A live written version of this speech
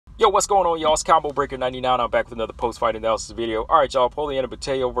Yo, what's going on, y'all? It's Combo Breaker 99. I'm back with another post-fight analysis video. All right, y'all. Poliana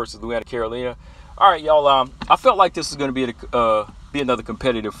Botelho versus Luana Carolina. All right, y'all. I felt like this was going to be another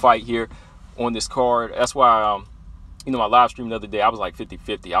competitive fight here on this card. That's why, my live stream the other day, I was like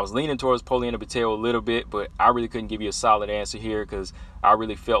 50-50. I was leaning towards Poliana Botelho a little bit, but I really couldn't give you a solid answer here because I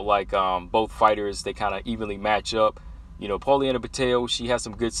really felt like both fighters, they kind of evenly match up. Poliana Botelho, she has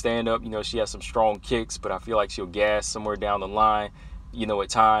some good stand-up. She has some strong kicks, but I feel like she'll gas somewhere down the line, at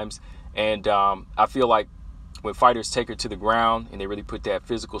times. And I feel like when fighters take her to the ground and they really put that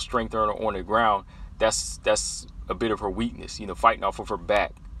physical strength on the ground, that's a bit of her weakness, fighting off of her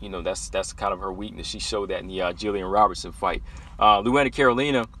back. That's kind of her weakness. She showed that in the Jillian Robertson fight. Luana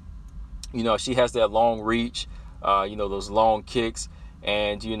Carolina, she has that long reach, those long kicks.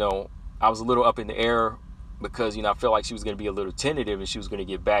 And, I was a little up in the air because, I felt like she was going to be a little tentative and she was going to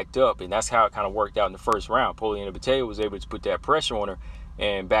get backed up. And that's how it kind of worked out in the first round. Poliana Botelho was able to put that pressure on her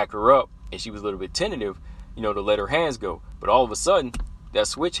and back her up. And she was a little bit tentative, to let her hands go. But all of a sudden, that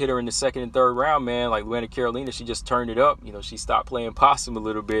switch hit her in the second and third round, man. Like Luana Carolina, she just turned it up. She stopped playing possum a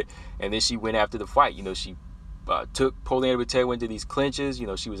little bit. And then she went after the fight. She took Poliana Botelho into these clinches.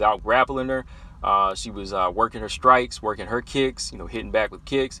 She was out grappling her. She was working her strikes, working her kicks, hitting back with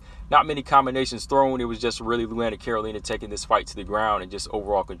kicks. Not many combinations thrown. It was just really Luana Carolina taking this fight to the ground and just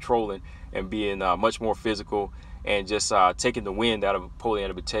overall controlling and being much more physical and just taking the wind out of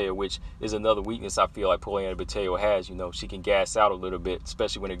Poliana Botelho, which is another weakness I feel like Poliana Botelho has. She can gas out a little bit,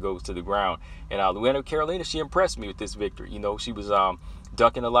 especially when it goes to the ground. And Luana Carolina, she impressed me with this victory. She was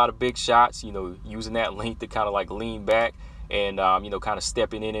ducking a lot of big shots, using that length to kind of like lean back and, kind of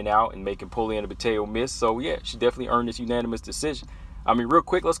stepping in and out and making Poliana Botelho miss. So, yeah, she definitely earned this unanimous decision. Real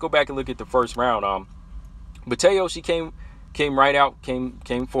quick, let's go back and look at the first round. Botelho, she came right out,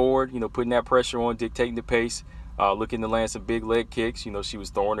 came forward, putting that pressure on, dictating the pace, looking to land some big leg kicks. She was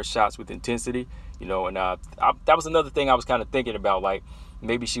throwing her shots with intensity, and that was another thing I was kind of thinking about, like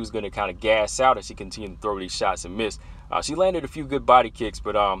maybe she was going to kind of gas out as she continued to throw these shots and miss. She landed a few good body kicks,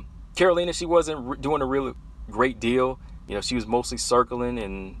 but Carolina, she wasn't doing a really great deal. She was mostly circling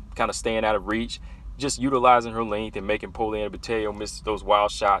and kind of staying out of reach, just utilizing her length and making Poliana Botelho miss those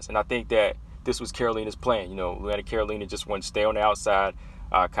wild shots. And I think that this was Carolina's plan. Luana Carolina just wanted to stay on the outside,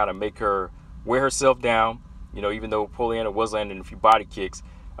 kind of make her wear herself down. Even though Poliana was landing a few body kicks,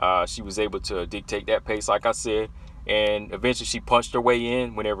 she was able to dictate that pace, like I said. And eventually she punched her way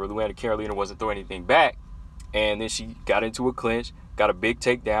in whenever Luana Carolina wasn't throwing anything back. And then she got into a clinch, got a big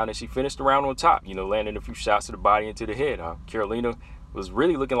takedown, and she finished the round on top, landing a few shots to the body and to the head. Carolina was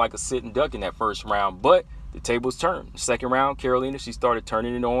really looking like a sitting duck in that first round, but the tables turned. Second round, Carolina, she started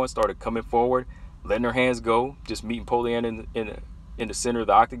turning it on, started coming forward, letting her hands go, just meeting Poliana in the center of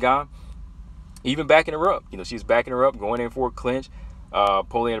the octagon, even backing her up. She was backing her up, going in for a clinch.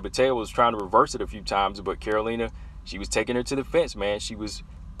 Poliana Botelho was trying to reverse it a few times, but Carolina, she was taking her to the fence, man. She was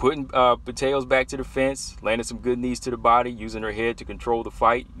putting Botelho's back to the fence, landing some good knees to the body, using her head to control the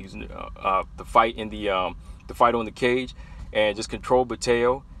fight, using the fight in the fight on the cage, and just control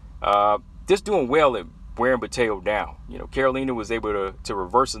Botelho. Just doing well at wearing Botelho down. Carolina was able to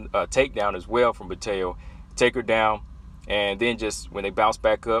reverse a takedown as well from Botelho, take her down, and then just when they bounced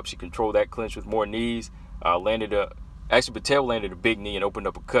back up, she controlled that clinch with more knees. Actually, Botelho landed a big knee and opened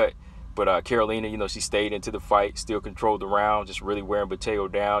up a cut. But Carolina, she stayed into the fight, still controlled the round, just really wearing Botelho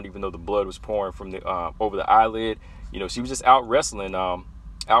down, even though the blood was pouring from the over the eyelid. She was just out wrestling Poliana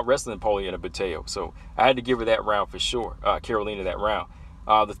Botelho. So I had to give her that round for sure. Carolina that round.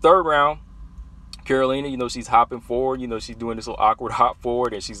 The third round, Carolina, she's hopping forward. She's doing this little awkward hop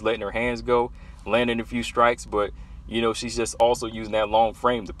forward, and she's letting her hands go, landing a few strikes. But she's just also using that long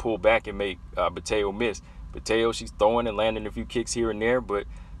frame to pull back and make Botelho miss. Botelho, she's throwing and landing a few kicks here and there, but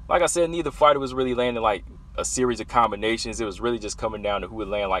like I said, neither fighter was really landing like a series of combinations. It was really just coming down to who would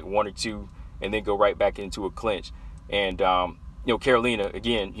land like one or two and then go right back into a clinch. And, Carolina,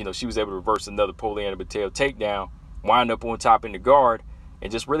 again, she was able to reverse another Poliana Botelho takedown, wind up on top in the guard, and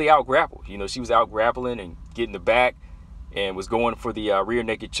just really out-grappled. She was out-grappling and getting the back and was going for the rear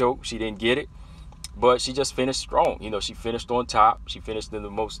naked choke. She didn't get it, but she just finished strong. She finished on top. She finished in the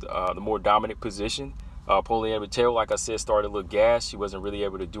more dominant position. Poliana Botelho, like I said, started a little gas. She wasn't really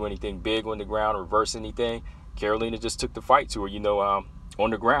able to do anything big on the ground, reverse anything. Carolina just took the fight to her,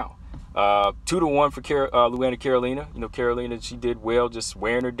 on the ground. 2-1 for Luana Carolina. Carolina, she did well, just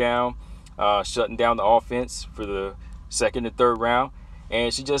wearing her down, shutting down the offense for the second and third round.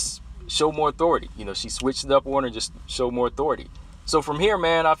 And she just showed more authority. She switched it up on her, just showed more authority. So from here,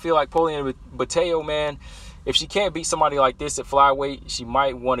 man, I feel like Poliana Botelho, man, if she can't beat somebody like this at flyweight, she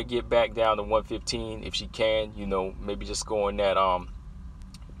might want to get back down to 115 if she can, maybe just go in that,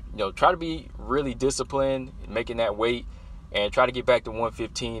 you know, try to be really disciplined, making that weight, and try to get back to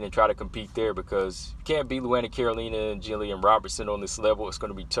 115 and try to compete there, because you can't beat Luana Carolina and Jillian Robertson on this level. It's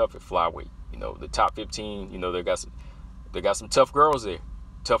going to be tough at flyweight. You know, the top 15, you know, they got some tough girls there.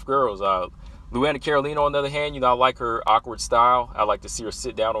 Tough girls. Luana Carolina, on the other hand, you know, I like her awkward style. I like to see her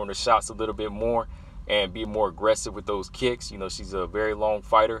sit down on her shots a little bit more and be more aggressive with those kicks. You know, she's a very long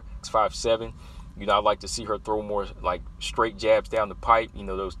fighter. It's 5'7". You know, I like to see her throw more like straight jabs down the pipe, you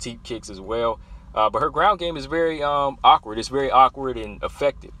know, those teep kicks as well. But her ground game is very awkward. It's very awkward and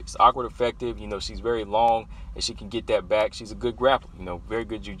effective. It's awkward, effective. You know, she's very long and she can get that back. She's a good grappler, you know, very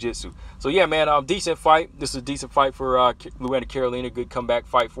good jiu-jitsu. So, yeah, man, decent fight. This is a decent fight for Luana Carolina. Good comeback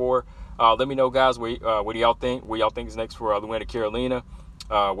fight for her. Let me know, guys, what do y'all think? What y'all think is next for Luana Carolina?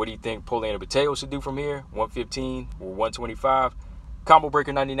 What do you think Poliana Botelho should do from here? 115 or 125? Combo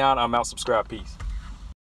Breaker 99. I'm out. Subscribe. Peace.